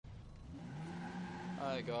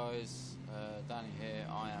Hi guys, Danny here.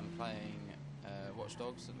 I am playing Watch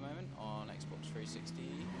Dogs at the moment on Xbox 360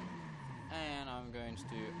 and I'm going to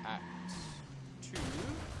do Act 2,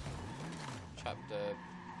 Chapter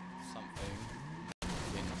something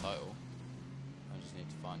in the title. I just need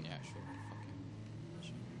to find the actual fucking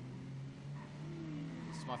mission.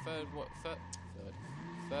 This is my first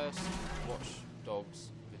Watch Dogs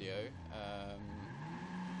video. I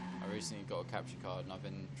recently got a capture card and I've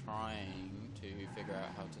been trying to figure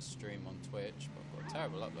out how to stream on Twitch, but I've got a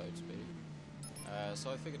terrible upload speed.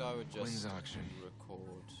 So I figured I would just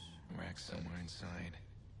record. Rack somewhere inside.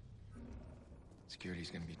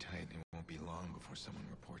 Security's gonna be tight and it won't be long before someone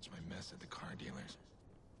reports my mess at the car dealers.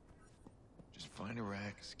 Just find a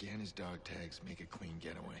rack, scan his dog tags, make a clean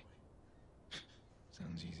getaway.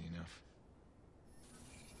 Sounds easy enough.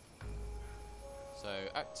 So,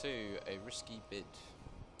 Act 2, a risky bid.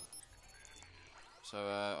 So,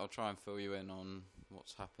 I'll try and fill you in on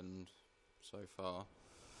what's happened so far.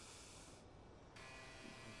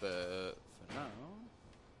 But, for now...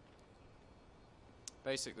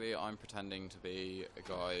 Basically, I'm pretending to be a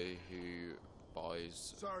guy who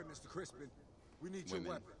buys... Sorry, Mr. Crispin. We need women.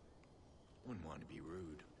 your weapon. Wouldn't want to be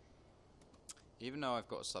rude. Even though I've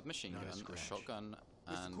got a submachine gun, a shotgun,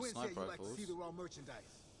 and Mr. sniper said rifles... Like to see the raw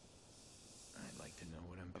merchandise. I'd like to know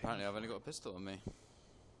what I'm Apparently I've only got a pistol on me.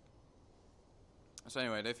 So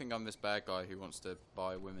anyway, they think I'm this bad guy who wants to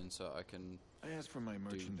buy women so I can I asked for my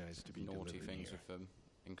merchandise to be naughty delivered things here. with them,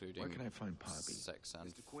 including Where can I find Poppy? sex and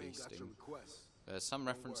Mr. Quinn got your feasting. request. There's some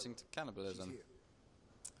referencing to cannibalism.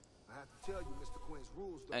 I have to tell you, Mr. Quinn's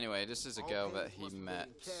rules. Anyway, this is a girl that he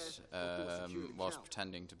met whilst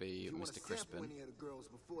pretending to be Mr. Crispin. Any of the girls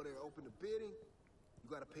before they open the bidding, you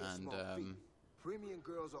gotta pay a small fee. Premium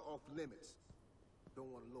girls are off limits.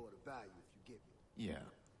 Don't want to lower the value if you get me. Yeah,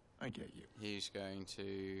 I get you. He's going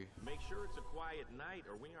to make sure it's a quiet night,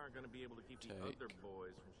 or we aren't going to be able to keep the other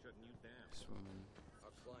boys from shutting you down. This woman.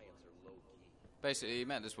 Our clients are low key. Basically, he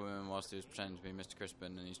met this woman whilst he was pretending to be Mr.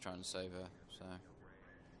 Crispin, and he's trying to save her.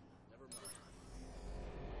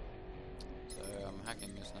 So I'm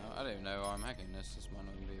hacking this now. I don't even know why I'm hacking this. This might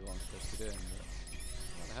not even be what I'm supposed to be doing, but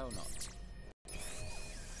why the hell not?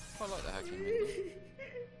 I like the hacking. Really.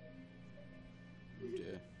 Oh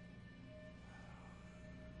dear.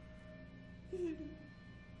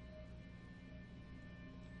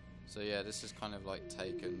 So yeah, this is kind of like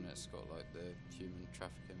Taken. It's got like the human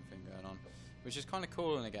trafficking thing going on, which is kind of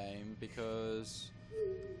cool in the game because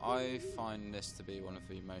I find this to be one of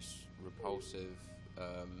the most repulsive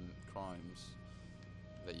crimes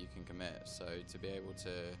that you can commit. So to be able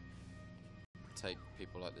to take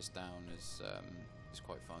people like this down is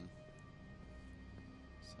quite fun.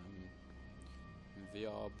 Some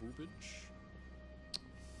VR boobage.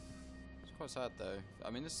 It's quite sad though. I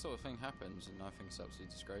mean, this sort of thing happens and I think it's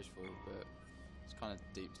absolutely disgraceful, but it's kind of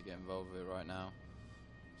deep to get involved with it right now.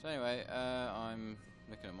 So anyway, I'm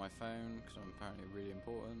looking at my phone because I'm apparently really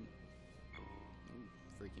important. Ooh,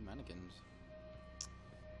 freaky mannequins.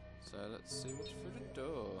 So let's see what's through the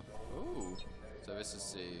door. Ooh, so this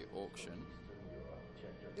is the auction.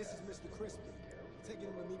 This is Mr. Crispin. Taking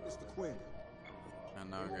him to meet Mr. Quinn. And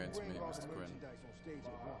now I'm going to meet Mr. Quinn. On stage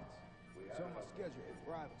at once. It's on my schedule for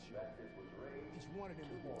private show. Each one of them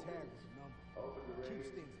has been tagged with a number. Keeps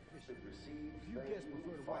things efficient. If you guests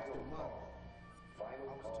prefer to watch the monologue, I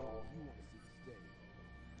was told you want to see the stage.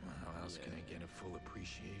 Well, how else can I get a full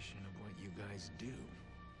appreciation of what you guys do?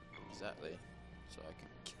 Exactly. So I can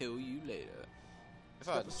kill you later. If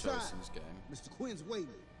I had the choice in this game, Mr. Quinn's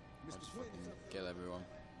waiting. I'd just fucking kill everyone.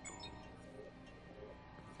 Okay,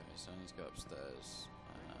 so I need to go upstairs.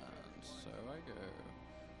 And so I go.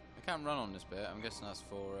 I can't run on this bit. I'm guessing that's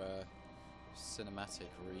for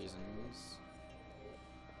cinematic reasons.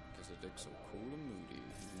 Because it looks all cool and moody.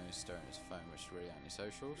 Even though he's staring at his phone, which is really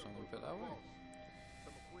antisocial, so I'm going to put that away.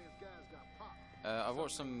 I've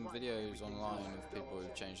watched some videos online of people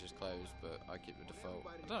who've changed his clothes, but I keep the default.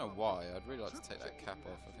 I don't know why. I'd really like to take that cap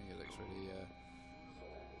off. I think it looks really a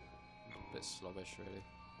bit slobbish, really.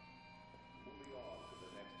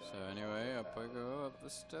 So anyway, up I go up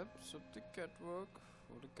the steps of the catwalk.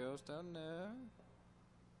 All the girls down there.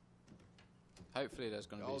 Hopefully there's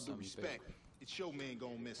going to be some respect. big It's your man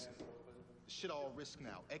going missing. Shit all risk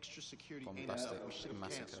now. Extra security ain't bombastic enough. We should have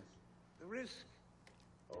massacre. canceled. The risk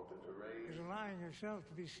is allowing yourself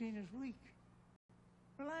to be seen as weak.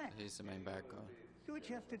 Relax. He's the main bad guy, Do what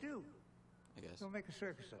you have to do. I guess. Don't make a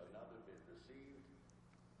circus of it.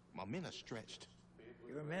 My men are stretched.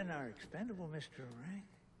 Your men are expendable, Mr. Rank.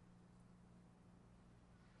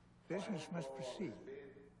 Business must proceed.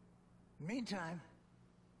 Meantime,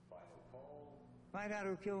 find out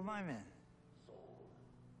who killed my men.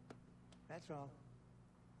 That's all.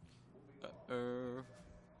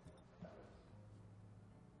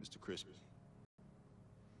 Mr. Crispin.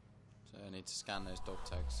 So I need to scan those dog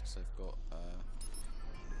tags because they've got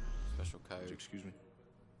special Would you code. excuse me?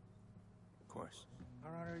 Of course.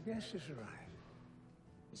 Our honored guest has arrived.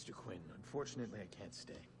 Mr. Quinn, unfortunately I can't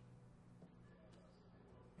stay.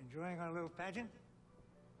 Enjoying our little pageant?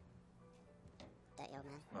 That young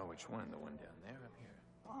man. Well, which one? The one down there up here?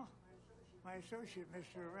 Oh, my associate,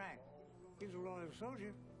 Mr. Iraq. He's a loyal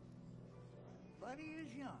soldier, but he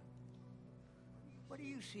is young. What do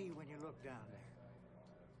you see when you look down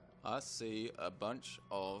there? I see a bunch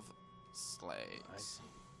of slaves. I see.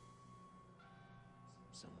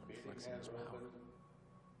 Someone flexing his power.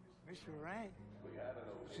 Mr. Iraq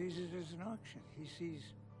sees it as an auction. He sees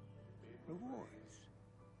rewards.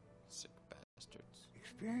 Sick bastards.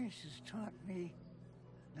 Experience has taught me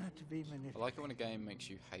not to be I manipulated, like it when a game makes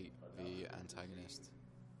you hate the antagonist.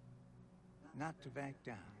 not to back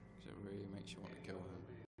down. Because it really makes you want to kill him.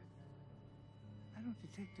 I don't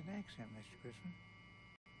detect an accent, Mr. Crispin.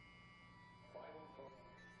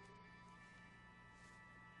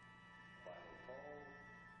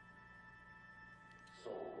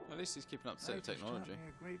 At least he's keeping up to date with Life has taught technology.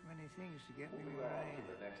 me a great many things to get me where I am.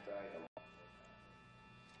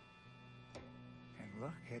 And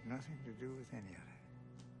luck had nothing to do with any of it.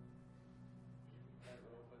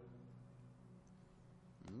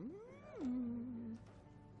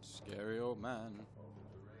 Scary old man.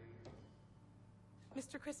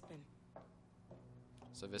 Mr. Crispin.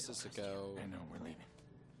 So this is the girl I know, we're leaving.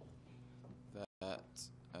 that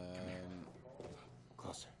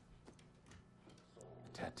Closer.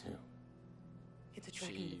 A tattoo. It's a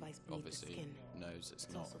tracking she device beneath the obviously skin. knows it's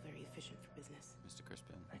It's not also very efficient for business. Mr.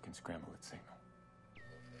 Crispin. I can scramble its signal.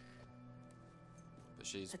 But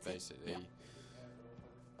she's That's it. basically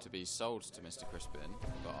to be sold to Mr. Crispin,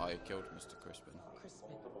 but I killed Mr. Crispin. Crispin.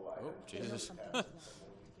 Oh, Jesus. Something is wrong.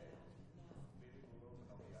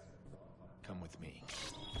 Come with me.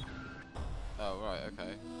 Oh, right,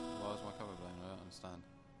 okay. Why is my cover blown? I don't understand.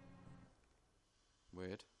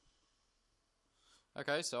 Weird.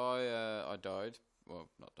 Okay, so I died. Well,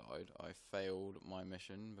 not died. I failed my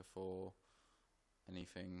mission before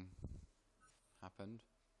anything happened.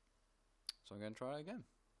 So I'm going to try it again.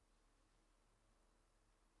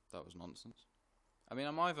 That was nonsense. I mean,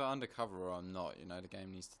 I'm either undercover or I'm not. You know, the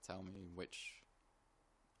game needs to tell me which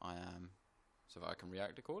I am so that I can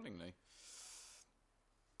react accordingly.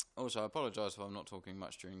 Also, I apologise if I'm not talking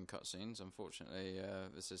much during cutscenes. Unfortunately,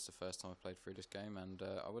 this is the first time I've played through this game, and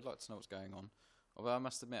I would like to know what's going on. Although I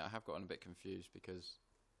must admit, I have gotten a bit confused because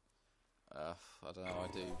I don't know,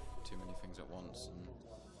 I do too many things at once and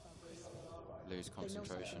lose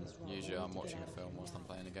concentration. Usually, I'm watching a film whilst I'm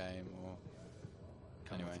playing a game, or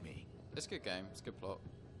Come anyway. with me. It's a good game. It's a good plot.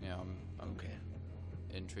 Yeah, I'm Okay.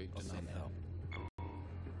 intrigued I'll enough. send help.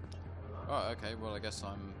 Right, okay, well I guess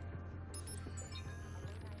I'm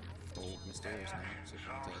all mysterious now, so if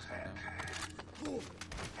I can take this guy down.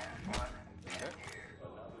 Okay.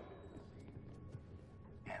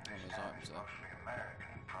 Oh, there's items there.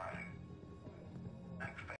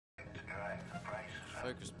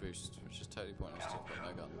 Focus boost, which is totally pointless to put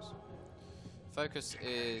no guns. Focus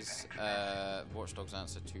is Watch Dogs'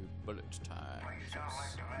 answer to bullet time. So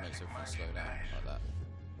it makes everything slow down like that.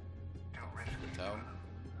 You can tell.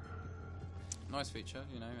 Nice feature,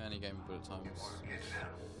 you know, any game with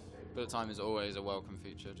bullet time is always a welcome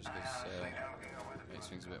feature just because it makes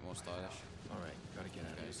things a bit more stylish. Alright, gotta get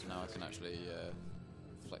out of Okay, here. so now I can actually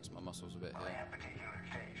flex my muscles a bit here.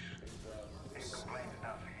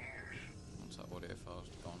 Once that audio file's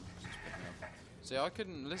gone, it's just picking up. See, I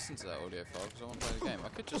couldn't listen to that audio file because I want to play the game. I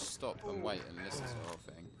could just stop and wait and listen to the whole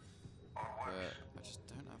thing, but I just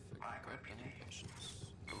don't have the goddamn patience.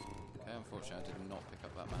 Okay, unfortunately I did not pick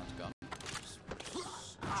up that man's gun.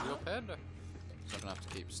 Stupid. So I'm gonna have to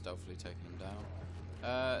keep stealthily taking him down.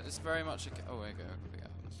 It's very much a oh, there you go. I can pick it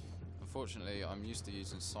up. Unfortunately, I'm used to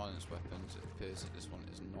using silenced weapons. It appears that this one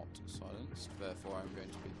is not silenced. Therefore, I'm going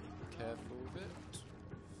to be careful with it.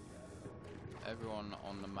 Everyone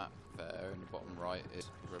on the map there in the bottom right is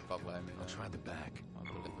above me. I'll try the back. I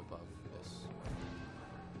believe above this.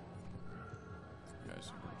 Okay,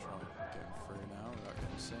 so I'm gonna try getting through now without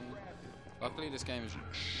getting seen. Luckily, this game is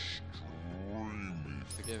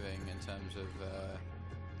forgiving in terms of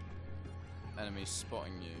enemies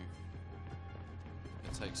spotting you.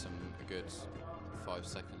 It takes them a good 5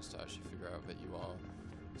 seconds to actually figure out that you are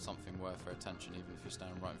something worth their attention, even if you're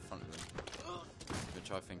standing right in front of them.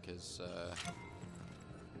 Which I think is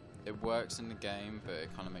it works in the game, but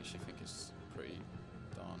it kind of makes you think it's pretty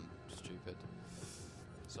darn stupid.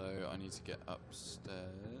 So I need to get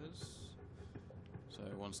upstairs. So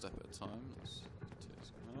one step at a time. Let's take this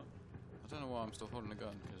gun up. I don't know why I'm still holding a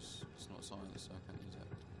gun because it's not silenced, so I can't use it.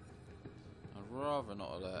 I'd rather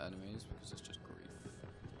not alert enemies because it's just grief.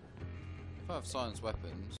 If I have silenced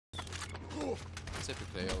weapons,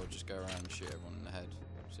 typically I would just go around and shoot everyone in the head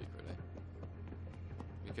secretly.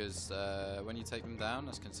 Because when you take them down,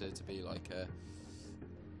 that's considered to be like a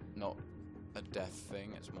not a death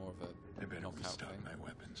thing. It's more of a knockout thing. My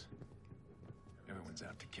weapons. Everyone's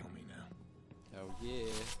out to kill me now. Hell yeah!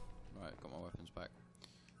 Right, got my weapons back.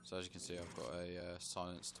 So as you can see, I've got a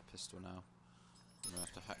silenced pistol now. I'm gonna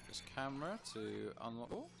have to hack this camera to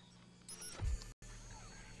unlock. Oh.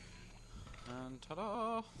 And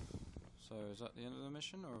ta-da! So is that the end of the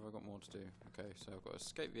mission, or have I got more to do? Okay, so I've got to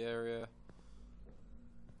escape the area.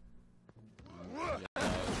 Yeah, who the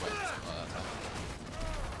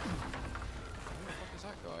fuck is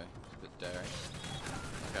that guy? He's a bit daring.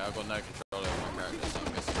 Okay, I've got no control over my character, so I'm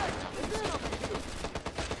guessing I'm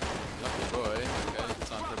lucky boy. Okay,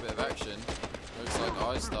 time for a bit of action. Looks like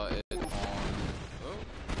I started on. Oh,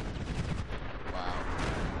 wow!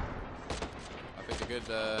 I picked a good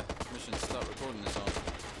mission to start recording this on.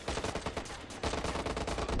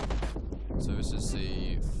 So this is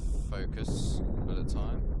the focus bullet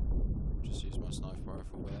time. Just use my sniper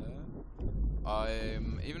rifle there.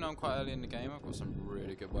 Even though I'm quite early in the game, I've got some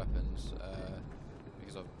really good weapons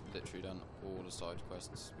because I've literally done all the side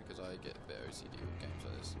quests because I get a bit OCD with games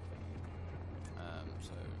like this.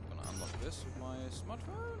 So I'm gonna unlock this with my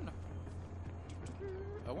smartphone.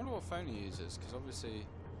 I wonder what phone he uses because obviously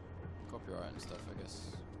copyright and stuff. I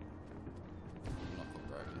guess not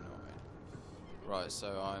copyright, you know what I mean. Right,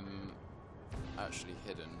 so I'm actually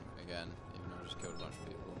hidden again, even though I just killed a bunch of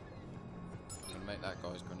people. I'm gonna make that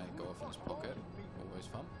guy's grenade go off in his pocket. Always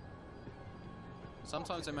fun.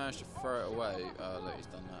 Sometimes they manage to throw it away. Look, he's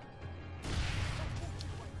done that.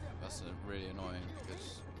 That's really annoying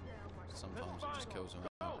because sometimes it just kills him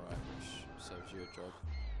outright, which saves you a job.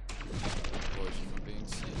 Avoids you from being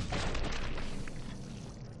seen.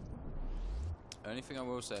 Only thing I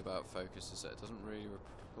will say about focus is that it doesn't really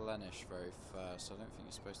replenish very fast. I don't think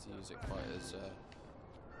you're supposed to use it quite as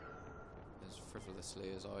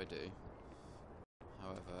frivolously as I do.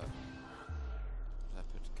 However,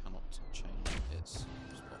 leopard cannot change its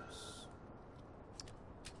spots.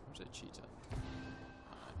 Or is it cheetah? I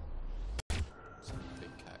don't know. Some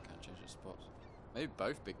big cat can't change its spots. Maybe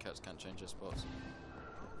both big cats can't change their spots.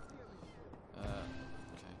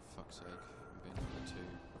 Okay, fuck's sake. I'm being a bit too.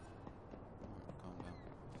 Calm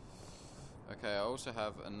down. Okay, I also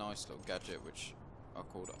have a nice little gadget which are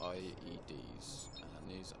called IEDs, and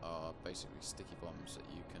these are basically sticky bombs that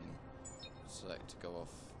you can select to go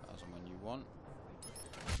off as and when you want.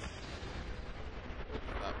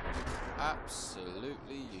 That was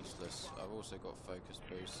absolutely useless. I've also got focus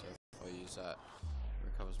boost, so if I use that, it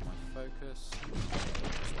recovers my focus.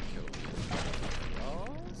 Just kill the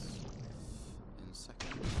bars in a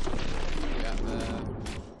second. Yeah, there. A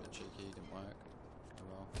bit cheeky, didn't work. Oh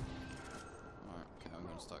well. Alright, okay, I'm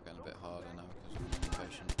going to start getting a bit harder now because I'm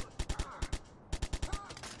impatient.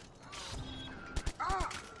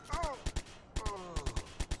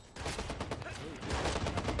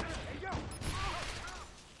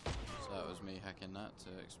 Hacking that to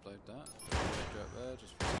explode that. Take you up there,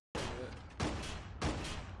 just for it.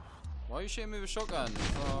 Why are you shooting me with a shotgun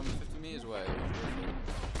from 50 meters away?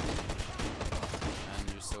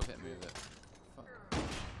 And you still hit me with it. Fuck.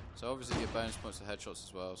 So obviously you get bonus points for headshots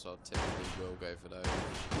as well, so I typically will go for those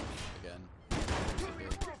again.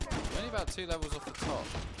 You're only about 2 levels off the top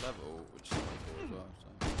level, which is quite cool as well.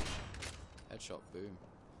 So. Headshot, boom.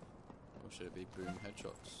 Or should it be boom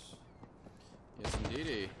headshots? Yes,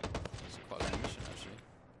 indeedy. It's quite a long mission, actually.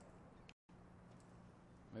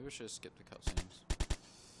 Maybe I should skip the cutscenes.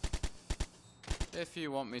 If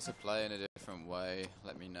you want me to play in a different way,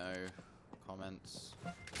 let me know. Comments.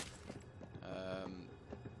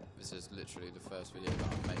 This is literally the first video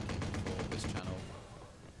that I'm making for this channel.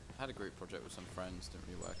 I had a group project with some friends, didn't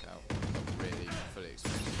really work out. Not really fully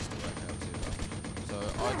expected this to work out too well. So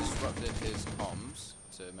I disrupted his comms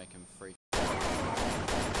to make him freak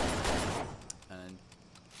and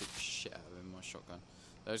beat the shit out of him with my shotgun.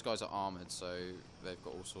 Those guys are armoured, so they've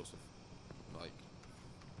got all sorts of like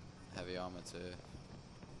heavy armour to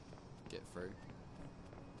get through.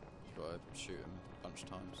 You've got to shoot them a bunch of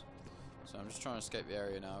times. So I'm just trying to escape the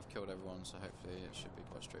area now. I've killed everyone, so hopefully it should be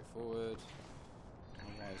quite straightforward.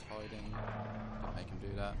 Why he's hiding? Don't make him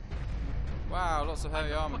do that. Wow, lots of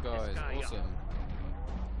heavy armour, guys. Awesome.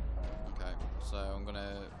 Okay, so I'm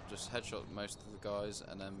gonna just headshot most of the guys,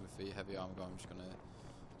 and then with the heavy armour guy, I'm just gonna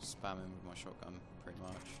spam him with my shotgun, pretty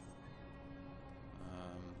much.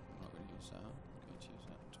 I'm not gonna use that. I'm going to use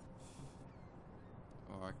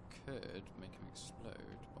could make him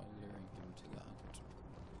explode by luring him to that.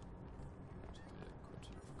 Let's have a look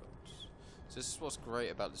what I've got. So this is what's great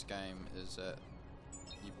about this game, is that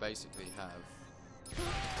you basically have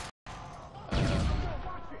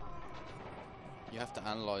you have to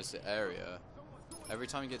analyze the area. Every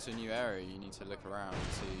time you get to a new area, you need to look around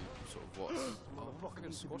and see sort of what's. Oh, I'm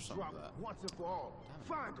gonna squash some of that.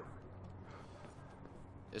 Damn it.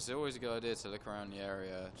 It's always a good idea to look around the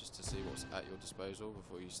area just to see what's at your disposal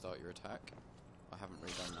before you start your attack. I haven't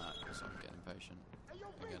really done that because I'm getting impatient.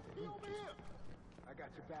 Again. Ooh, I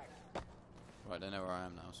got your back. right, they know where I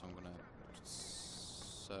am now, so I'm gonna.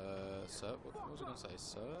 What was I gonna say?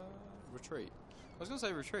 Retreat. I was gonna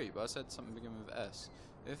say retreat, but I said something beginning with S.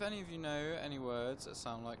 If any of you know any words that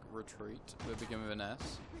sound like retreat but begin with an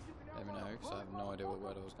S, let me know, because I have no idea what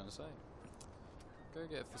word I was gonna say. Go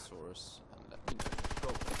get a thesaurus and let me know.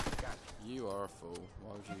 You are a fool.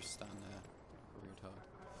 Why would you stand there, retard?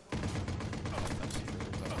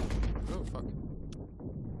 Oh fuck!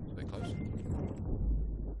 It's a bit close.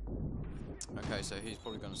 Okay, so he's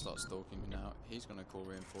probably going to start stalking me now. He's going to call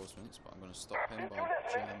reinforcements, but I'm going to stop him by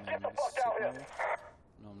jamming the signal.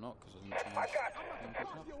 No, I'm not, because I didn't change.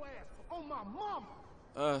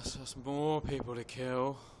 So there's more people to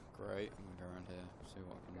kill. Great. I'm going to go around here, see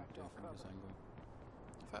what I can do from this angle.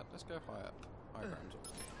 In fact, let's go high up. High ground's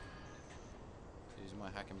always good. Using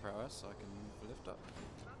my hacking prowess, I can lift up.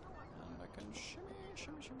 And I can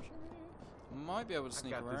shimmy. Might be able to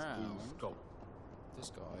sneak around. This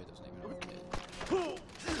guy doesn't even know what it is. So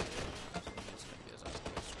he's going to get his ass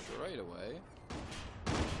kicked straight away.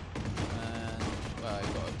 And, well,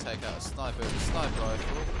 you've got to take out a sniper with a sniper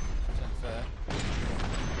rifle. It's unfair.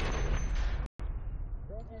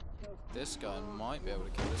 This guy might be able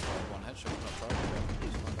to kill this guy with one headshot. Not trying to.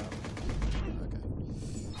 Okay.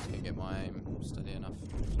 Can't get my aim steady enough. Is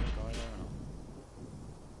there a guy there or not?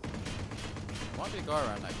 There might be a guy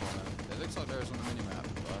around that corner. It looks like there is on the minimap,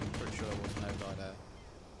 but I'm pretty sure there was no guy there.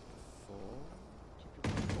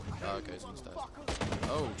 Oh, okay, it's on the stairs.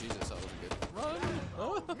 Oh, Jesus, that wasn't good. Run!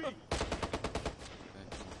 Oh. Okay.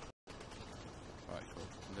 Alright, cool.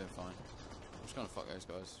 I'm doing fine. I'm just gonna fuck those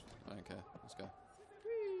guys. I don't care. Let's go.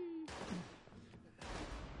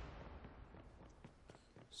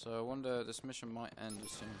 So I wonder, this mission might end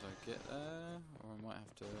as soon as I get there, or I might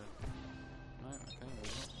have to. No, okay,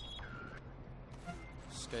 maybe not.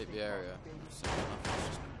 Escape the area. Simple enough. Let's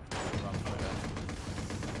just run through there.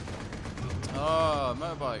 Oh,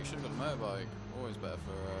 motorbike. Should have got a motorbike. Always better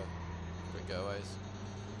for quick getaways.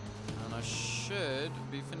 And I should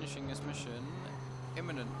be finishing this mission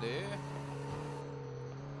imminently.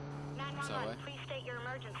 911, please state your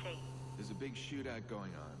emergency. There's a big shootout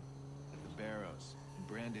going on at the Barrows and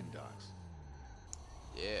Brandon docks.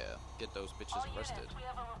 Yeah, get those bitches All arrested. units, we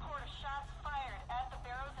have a report of shots fired at the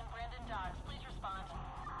Barrows and Brandon docks. Please respond.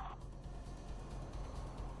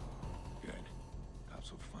 Good.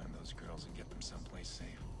 Cops will find those girls and get them someplace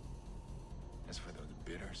safe. As for those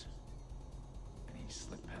bidders, any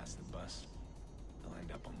slip past the bus, they'll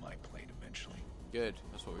end up on my plate eventually. Good,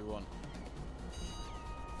 that's what we want.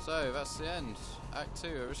 So, that's the end. Act 2,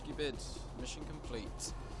 a risky bid. Mission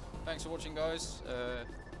complete. Thanks for watching, guys.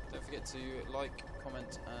 Don't forget to like,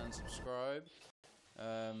 comment, and subscribe.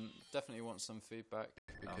 Definitely want some feedback,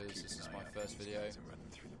 because this is my first video.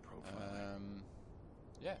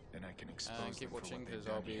 Yeah, Then I can and keep watching, because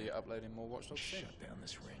I'll be uploading more Watch Dogs soon. Shut down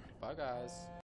this ring. Bye, guys.